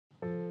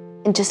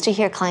And just to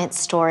hear clients'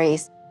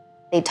 stories,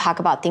 they talk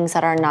about things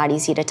that are not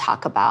easy to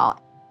talk about.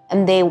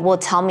 And they will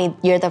tell me,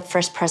 you're the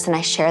first person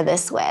I share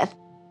this with.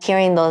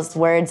 Hearing those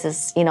words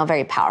is,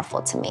 very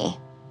powerful to me.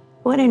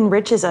 Well, it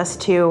enriches us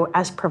too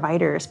as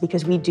providers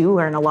because we do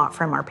learn a lot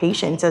from our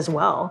patients as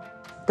well.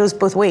 It goes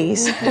both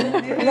ways.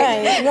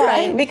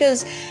 Right.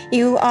 Because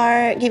you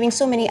are giving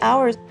so many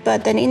hours,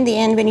 but then in the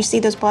end, when you see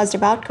those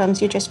positive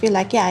outcomes, you just feel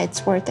like, yeah,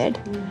 it's worth it.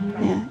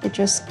 Yeah, it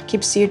just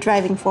keeps you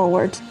driving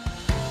forward.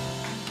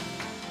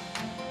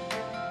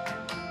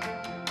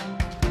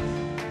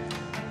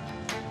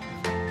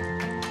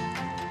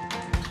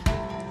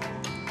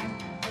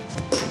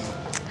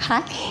 Hi.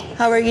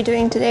 How are you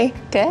doing today?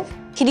 Good.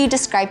 Can you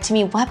describe to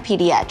me what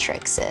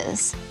pediatrics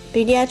is?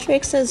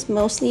 Pediatrics is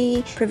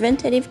mostly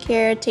preventative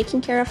care, taking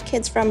care of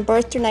kids from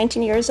birth to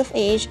 19 years of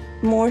age,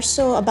 more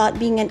so about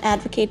being an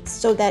advocate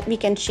so that we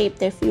can shape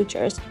their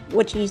futures.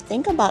 What do you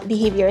think about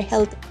behavioral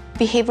health?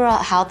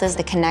 Behavioral health is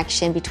the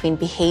connection between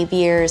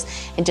behaviors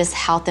and just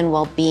health and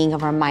well-being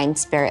of our mind,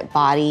 spirit,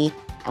 body.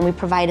 And we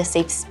provide a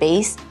safe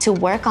space to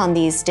work on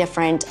these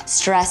different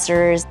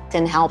stressors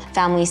and help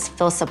families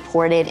feel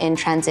supported in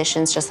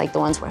transitions just like the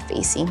ones we're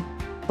facing.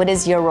 What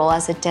is your role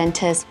as a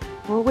dentist?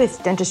 Well,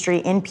 with dentistry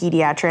in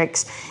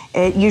pediatrics,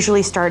 it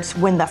usually starts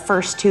when the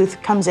first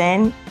tooth comes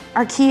in.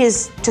 Our key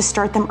is to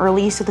start them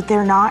early so that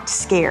they're not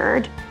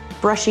scared.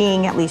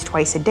 Brushing at least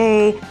twice a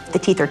day, the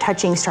teeth are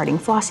touching, starting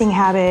flossing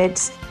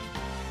habits.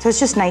 So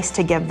it's just nice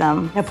to give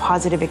them a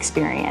positive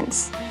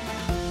experience.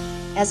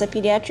 As a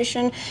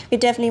pediatrician, we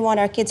definitely want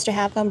our kids to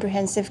have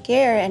comprehensive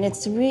care, and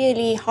it's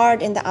really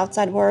hard in the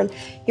outside world.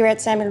 Here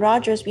at Samuel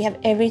Rogers, we have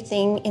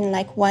everything in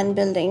like one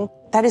building.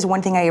 That is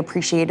one thing I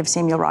appreciate of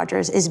Samuel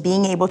Rogers, is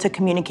being able to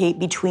communicate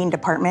between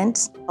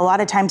departments. A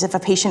lot of times if a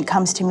patient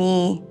comes to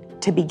me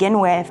to begin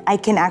with, I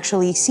can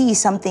actually see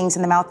some things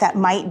in the mouth that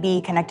might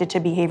be connected to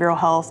behavioral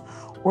health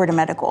or to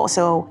medical.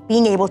 So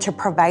being able to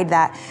provide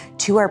that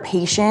to our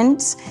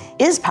patients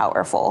is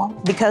powerful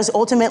because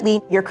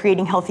ultimately you're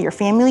creating healthier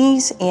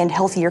families and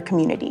healthier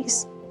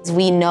communities.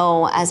 We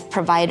know as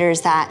providers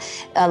that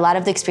a lot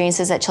of the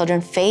experiences that children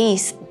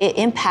face, it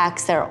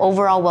impacts their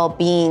overall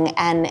well-being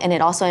and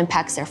it also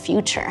impacts their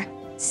future.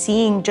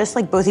 Seeing just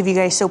like both of you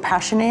guys so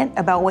passionate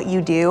about what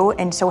you do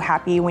and so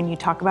happy when you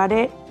talk about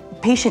it,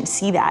 patients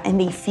see that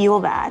and they feel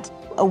that,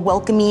 a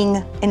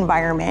welcoming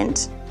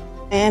environment.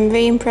 I am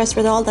very impressed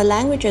with all the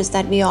languages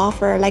that we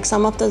offer. Like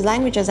some of those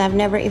languages I've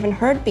never even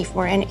heard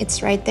before, and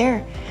it's right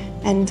there.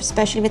 And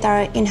especially with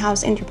our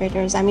in-house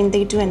interpreters, I mean,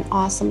 they do an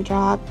awesome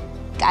job.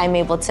 I'm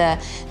able to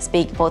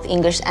speak both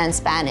English and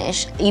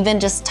Spanish.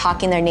 Even just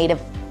talking their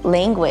native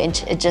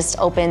language, it just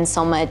opens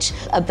so much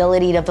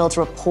ability to build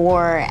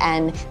rapport,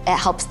 and it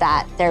helps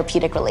that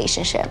therapeutic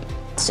relationship.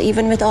 So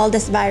even with all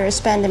this virus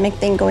pandemic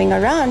thing going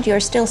around, you're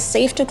still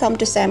safe to come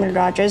to Samuel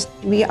Rogers.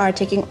 We are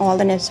taking all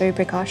the necessary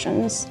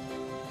precautions.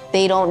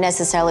 They don't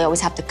necessarily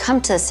always have to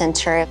come to the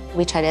center.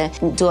 We try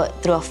to do it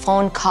through a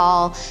phone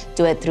call,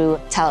 do it through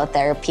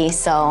teletherapy.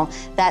 So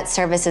that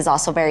service is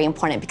also very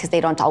important because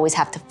they don't always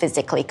have to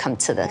physically come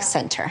to the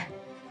center.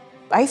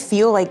 I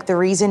feel like the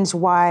reasons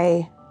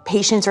why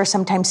patients are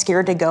sometimes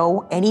scared to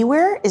go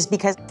anywhere is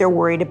because they're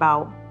worried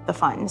about the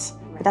funds.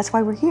 But that's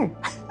why we're here.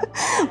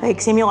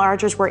 Like Samuel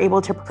Rogers, we're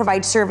able to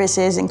provide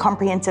services and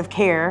comprehensive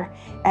care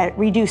at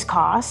reduced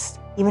cost,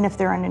 even if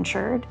they're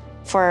uninsured.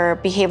 For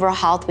behavioral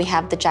health, we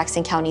have the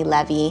Jackson County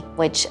Levy,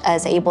 which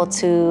is able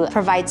to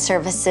provide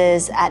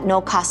services at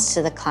no cost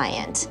to the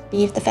client.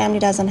 If the family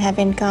doesn't have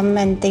income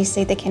and they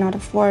say they cannot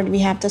afford, we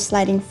have the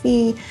sliding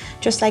fee,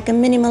 just like a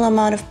minimal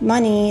amount of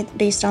money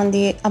based on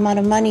the amount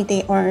of money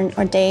they earn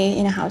or day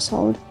in a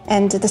household.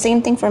 And the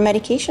same thing for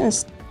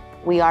medications.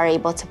 We are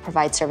able to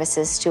provide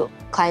services to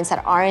clients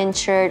that are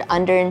insured,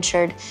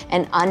 underinsured,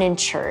 and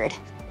uninsured.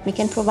 We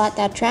can provide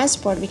that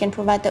transport, we can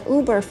provide the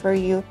Uber for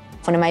you.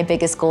 One of my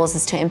biggest goals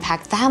is to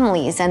impact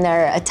families and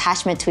their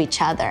attachment to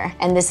each other.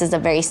 And this is a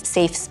very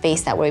safe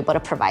space that we're able to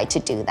provide to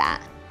do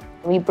that.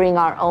 We bring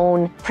our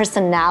own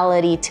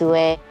personality to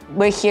it.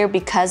 We're here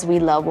because we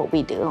love what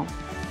we do.